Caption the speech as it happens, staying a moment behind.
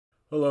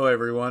Hello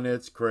everyone,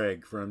 it's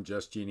Craig from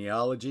Just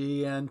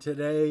Genealogy, and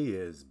today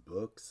is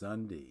Book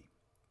Sunday.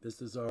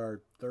 This is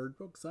our third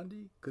Book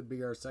Sunday, could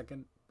be our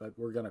second, but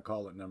we're going to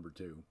call it number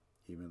 2,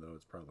 even though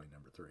it's probably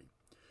number 3.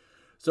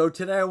 So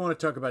today I want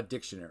to talk about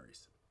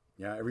dictionaries.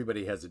 Yeah,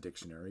 everybody has a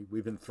dictionary.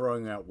 We've been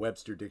throwing out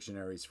Webster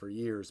dictionaries for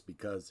years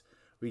because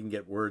we can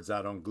get words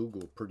out on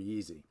Google pretty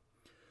easy.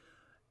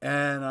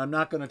 And I'm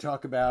not going to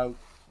talk about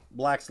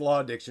Black's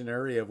Law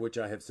Dictionary, of which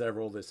I have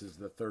several. This is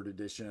the 3rd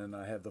edition.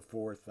 I have the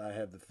 4th. I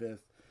have the 5th.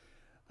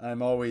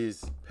 I'm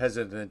always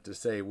hesitant to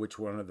say which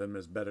one of them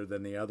is better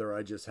than the other.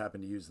 I just happen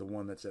to use the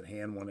one that's at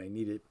hand when I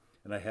need it,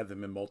 and I have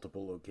them in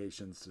multiple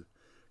locations to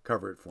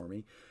cover it for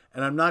me.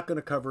 And I'm not going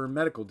to cover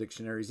medical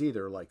dictionaries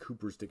either, like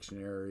Hooper's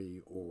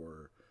Dictionary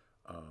or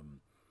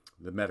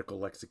the Medical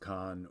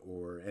Lexicon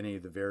or any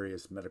of the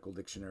various medical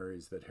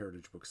dictionaries that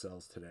Heritage Book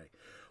sells today.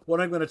 What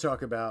I'm going to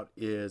talk about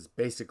is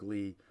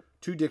basically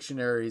 2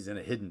 dictionaries and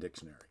a hidden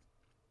dictionary.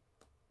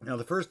 Now,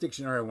 the first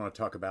dictionary I want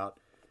to talk about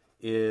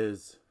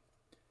is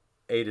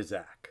A to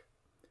Zach.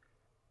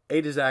 A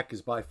to Zach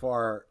is by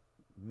far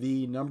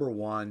the number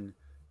one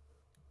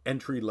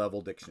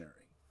entry-level dictionary.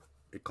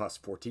 It costs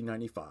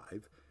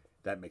 $14.95.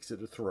 That makes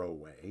it a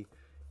throwaway.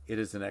 It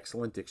is an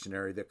excellent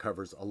dictionary that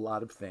covers a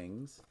lot of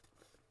things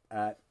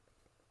at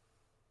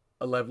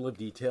a level of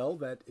detail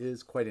that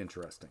is quite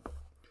interesting.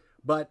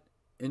 But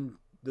in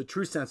the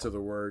true sense of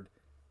the word,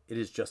 it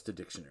is just a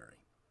dictionary.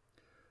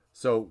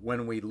 So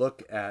when we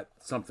look at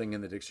something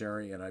in the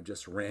dictionary, and I've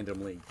just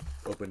randomly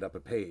opened up a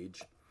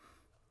page,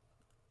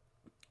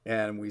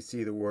 and we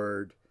see the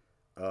word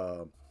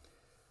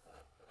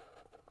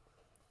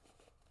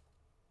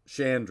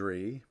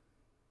chandry,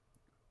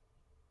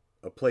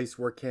 a place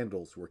where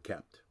candles were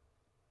kept.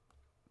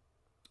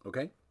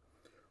 Okay?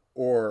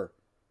 Or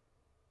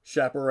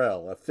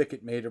chaparral, a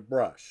thicket made of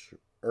brush.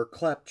 Or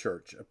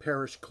clapchurch, a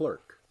parish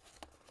clerk.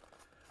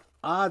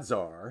 Odds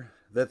are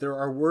that there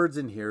are words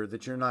in here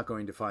that you're not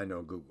going to find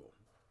on Google.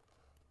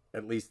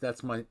 At least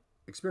that's my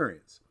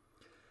experience.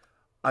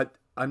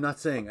 I'm not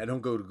saying I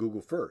don't go to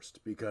Google first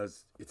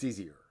because it's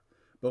easier.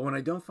 But when I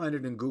don't find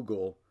it in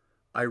Google,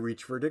 I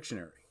reach for a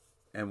dictionary.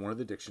 And one of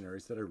the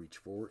dictionaries that I reach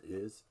for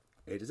is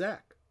A to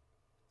Zach.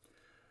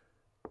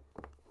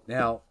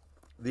 Now,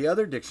 the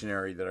other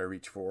dictionary that I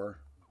reach for,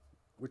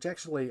 which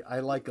actually I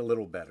like a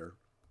little better,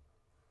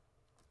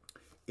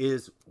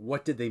 is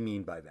What Did They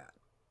Mean by That?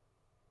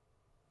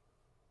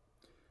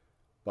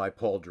 By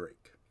Paul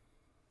Drake.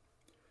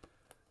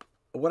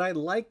 What I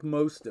like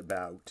most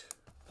about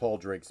Paul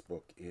Drake's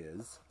book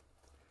is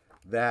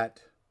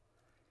that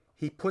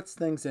he puts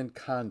things in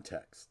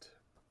context.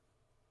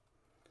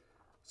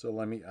 So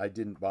I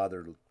didn't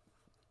bother,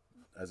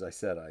 as I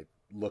said, I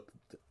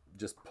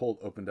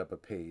opened up a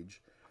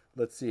page.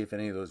 Let's see if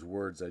any of those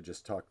words I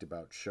just talked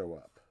about show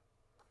up.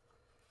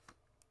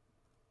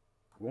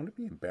 Won't it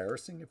be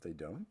embarrassing if they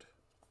don't?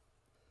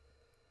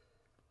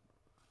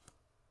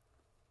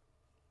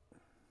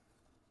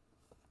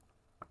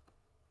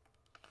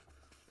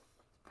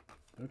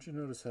 Don't you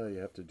notice how you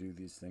have to do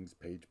these things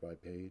page by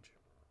page?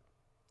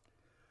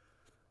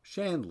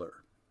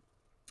 Chandler,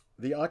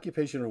 the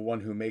occupation of one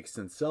who makes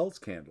and sells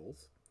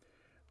candles.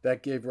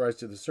 That gave rise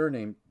to the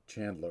surname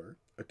Chandler,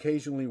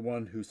 occasionally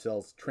one who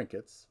sells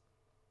trinkets.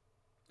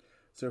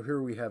 So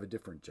here we have a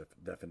different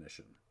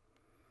definition.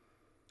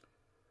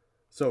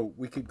 So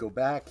we could go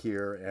back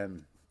here,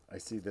 and I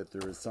see that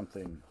there is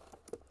something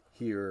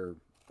here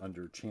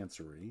under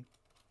Chancery.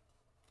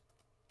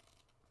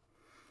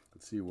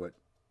 Let's see what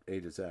A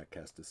to Zach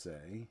has to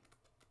say.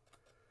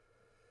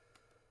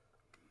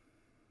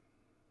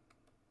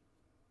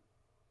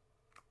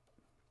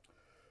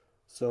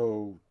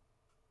 So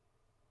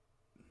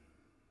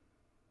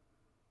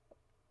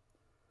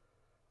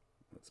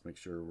let's make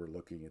sure we're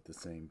looking at the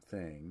same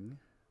thing.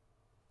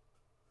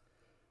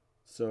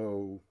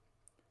 So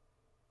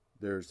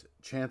there's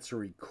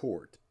Chancery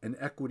Court, an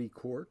equity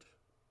court.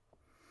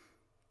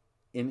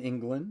 In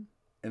England,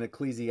 an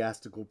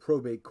ecclesiastical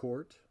probate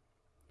court.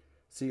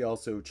 See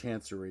also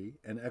Chancery,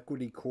 an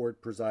equity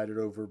court presided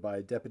over by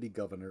a deputy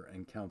governor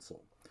and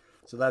council.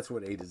 So that's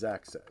what A to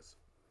Zach says.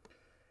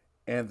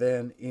 And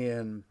then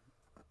in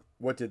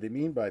What Did They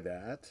Mean by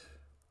That?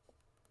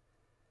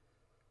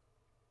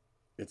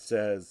 It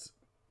says,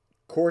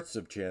 courts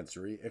of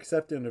Chancery,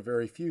 except in a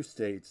very few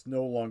states,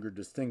 no longer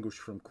distinguished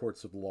from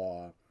courts of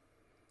law.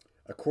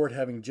 A court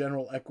having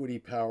general equity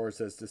powers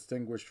as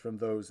distinguished from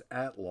those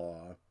at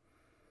law.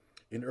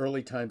 In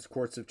early times,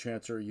 courts of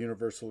Chancery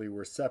universally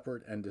were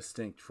separate and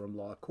distinct from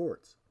law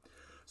courts.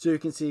 So you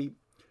can see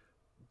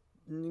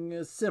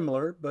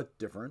similar but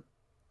different.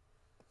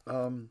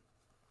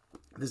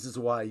 This is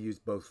why I use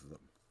both of them.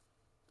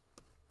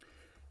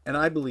 And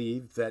I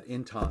believe that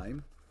in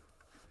time,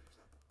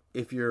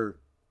 if you're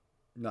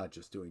not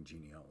just doing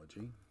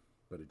genealogy,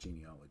 but a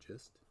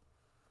genealogist,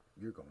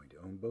 you're going to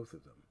own both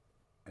of them.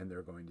 And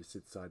they're going to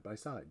sit side by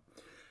side.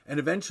 And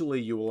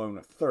eventually you will own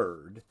a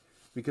third,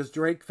 because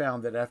Drake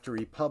found that after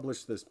he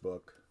published this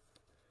book,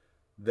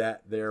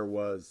 that there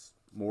was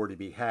more to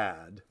be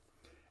had.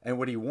 And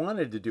what he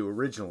wanted to do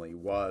originally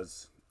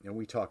was and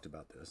we talked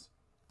about this.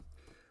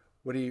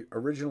 What he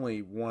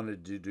originally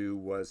wanted to do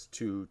was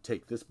to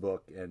take this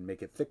book and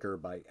make it thicker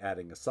by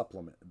adding a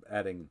supplement,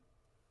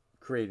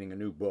 creating a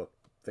new book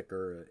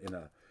thicker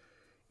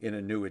in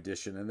a new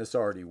edition, and this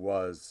already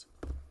was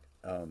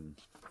had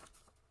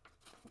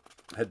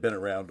been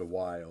around a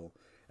while,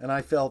 and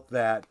I felt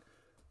that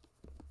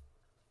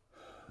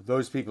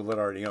those people that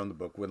already owned the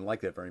book wouldn't like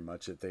that very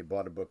much if they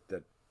bought a book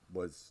that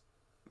was,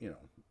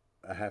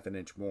 a half an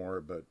inch more.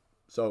 But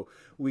so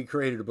we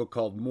created a book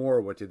called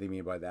More. What do they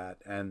mean by that?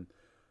 And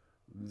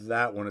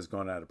that one has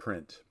gone out of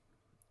print.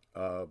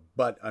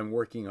 But I'm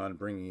working on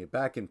bringing it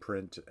back in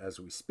print as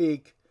we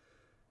speak,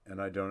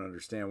 and I don't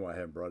understand why I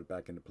haven't brought it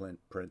back into print.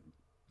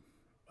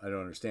 I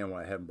don't understand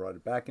why I haven't brought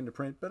it back into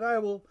print, but I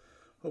will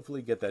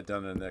hopefully get that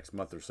done in the next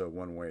month or so,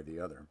 one way or the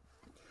other.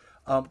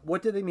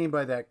 What do they mean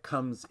by that?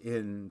 Comes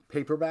in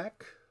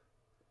paperback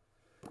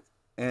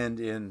and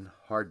in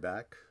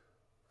hardback.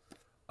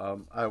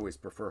 I always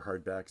prefer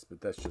hardbacks, but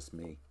that's just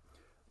me.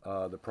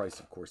 The price,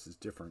 of course, is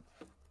different.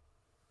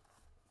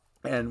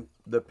 And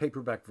the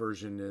paperback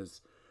version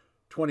is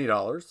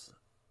 $20,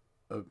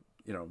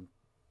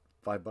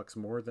 $5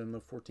 more than the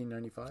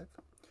 $14.95,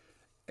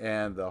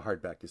 and the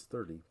hardback is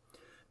 $30.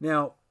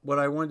 Now, what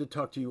I wanted to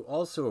talk to you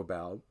also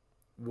about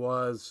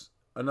was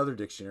another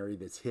dictionary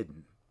that's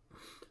hidden.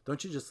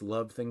 Don't you just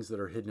love things that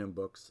are hidden in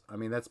books? I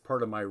mean, that's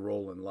part of my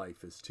role in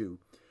life, is to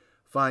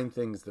find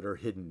things that are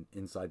hidden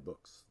inside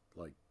books,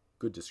 like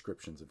good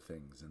descriptions of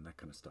things and that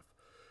kind of stuff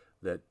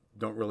that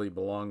don't really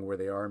belong where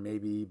they are,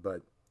 maybe,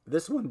 but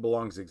this one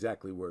belongs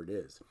exactly where it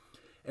is.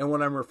 And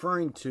what I'm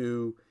referring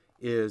to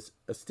is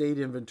Estate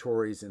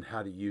Inventories and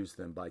How to Use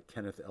Them by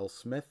Kenneth L.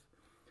 Smith.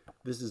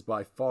 This is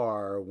by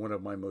far one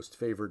of my most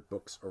favorite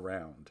books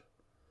around.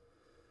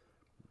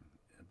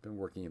 I've been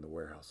working in the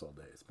warehouse all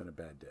day. It's been a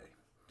bad day.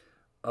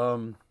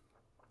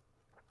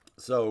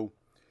 So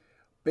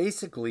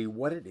basically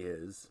what it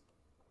is,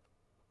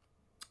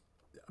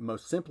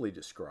 most simply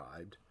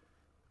described,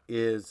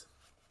 is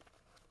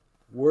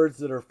words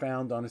that are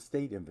found on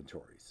estate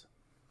inventories.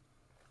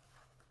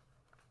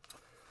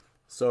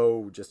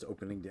 So just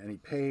opening to any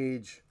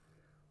page,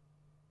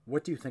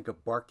 what do you think a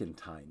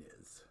barkentine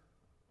is?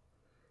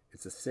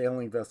 It's a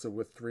sailing vessel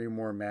with 3 or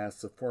more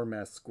masts, a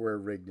foremast square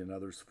rigged and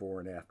others fore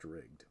and aft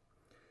rigged.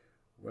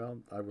 Well,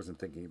 I wasn't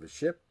thinking of a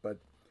ship, but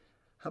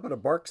how about a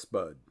bark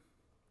spud?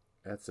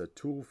 That's a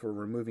tool for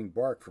removing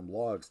bark from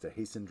logs to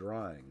hasten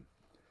drying.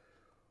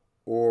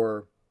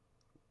 Or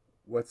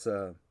what's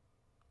a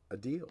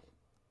deal?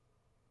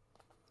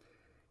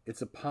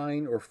 It's a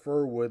pine or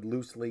fir wood,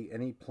 loosely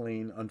any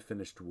plain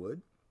unfinished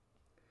wood.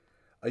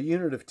 A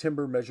unit of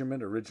timber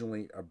measurement,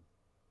 originally a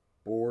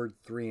board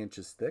 3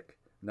 inches thick,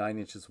 9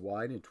 inches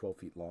wide, and 12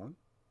 feet long.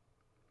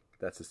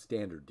 That's a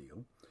standard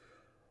deal.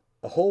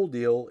 A whole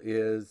deal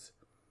is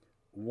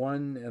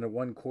 1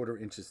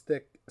 1/4 inches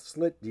thick. A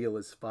slit deal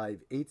is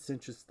 5/8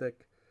 inches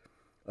thick.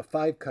 A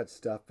 5 cut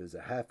stuff is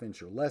a 1/2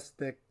 inch or less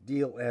thick.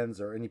 Deal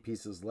ends are any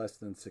pieces less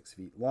than 6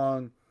 feet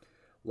long.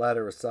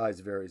 Latter size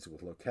varies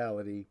with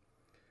locality.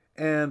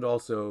 And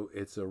also,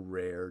 it's a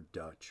rare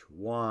Dutch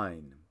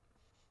wine.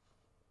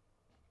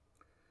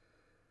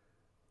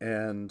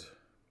 And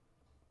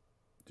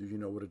do you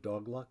know what a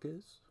doglock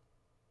is?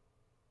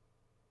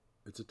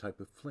 It's a type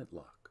of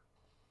flintlock.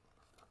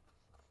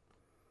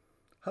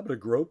 How about a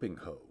groping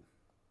hoe?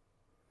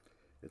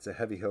 It's a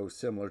heavy hoe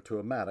similar to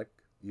a mattock,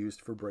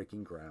 used for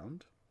breaking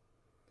ground.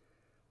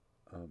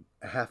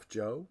 A half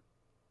Joe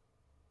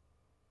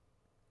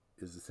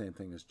is the same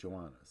thing as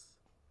Johannes.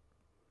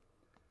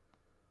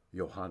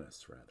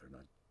 Johannes, rather,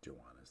 not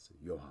Johannes.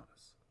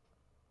 Johannes.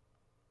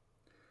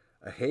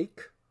 A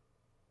hake,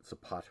 it's a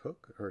pot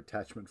hook or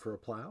attachment for a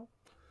plow.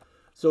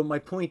 So my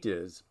point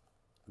is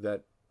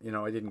that,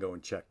 I didn't go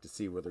and check to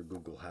see whether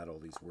Google had all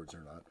these words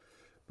or not.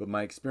 But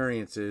my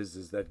experience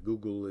is that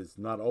Google is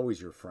not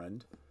always your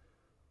friend.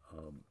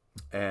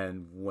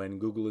 And when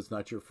Google is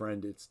not your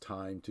friend, it's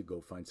time to go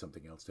find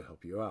something else to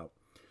help you out.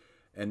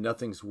 And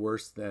nothing's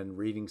worse than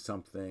reading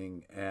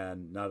something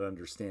and not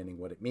understanding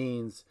what it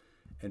means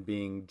and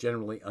being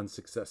generally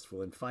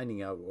unsuccessful in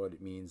finding out what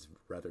it means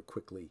rather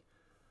quickly,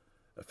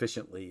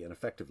 efficiently, and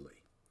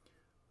effectively.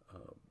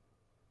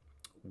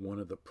 One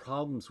of the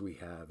problems we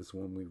have is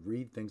when we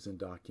read things in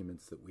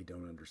documents that we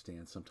don't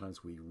understand,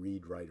 sometimes we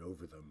read right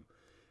over them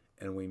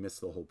and we miss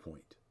the whole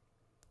point.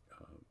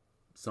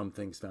 Some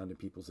things found in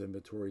people's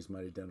inventories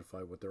might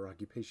identify what their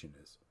occupation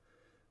is,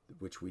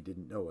 which we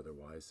didn't know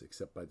otherwise,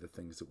 except by the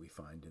things that we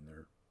find in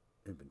their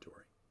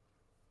inventory.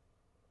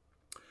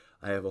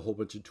 I have a whole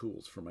bunch of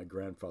tools from my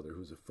grandfather,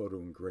 who's a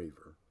photo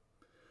engraver.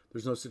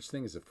 There's no such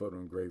thing as a photo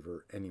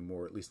engraver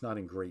anymore, at least not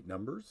in great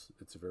numbers.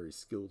 It's a very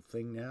skilled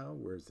thing now,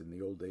 whereas in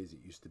the old days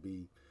it used to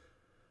be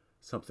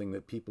something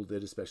that people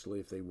did, especially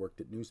if they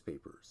worked at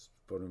newspapers.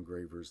 Photo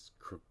engravers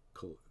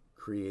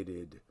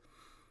created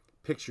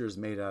pictures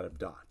made out of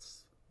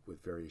dots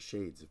with various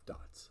shades of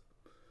dots,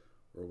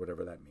 or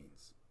whatever that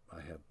means.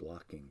 I have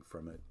blocking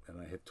from it,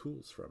 and I have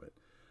tools from it.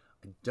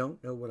 I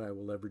don't know what I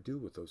will ever do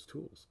with those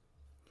tools,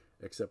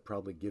 except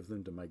probably give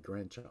them to my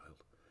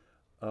grandchild.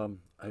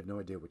 I have no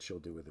idea what she'll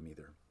do with them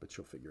either, but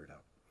she'll figure it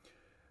out.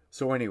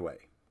 So anyway,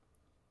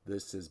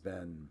 this has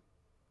been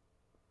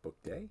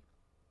Book Day.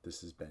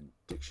 This has been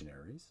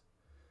Dictionaries.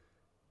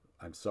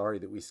 I'm sorry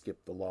that we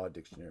skipped the law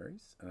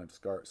dictionaries, and I'm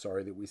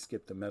sorry that we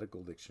skipped the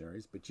medical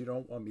dictionaries, but you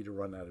don't want me to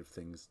run out of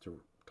things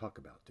to talk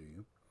about, do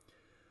you?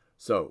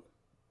 So,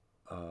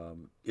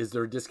 is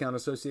there a discount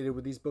associated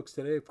with these books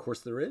today? Of course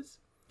there is.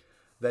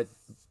 It's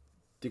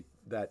been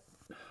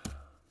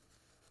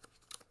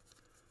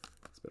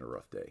a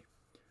rough day.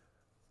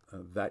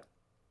 That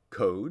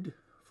code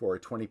for a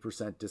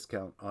 20%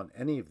 discount on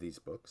any of these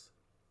books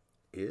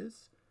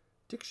is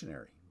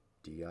Dictionary.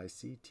 Dictionary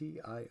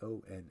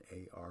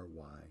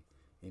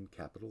in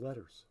capital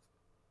letters.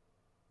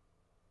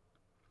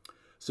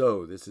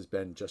 So this has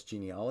been Just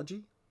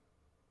Genealogy,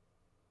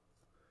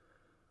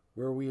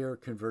 where we are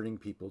converting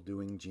people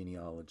doing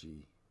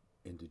genealogy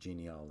into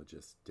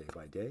genealogists day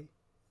by day.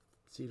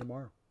 See you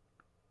tomorrow.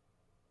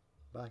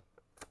 Bye.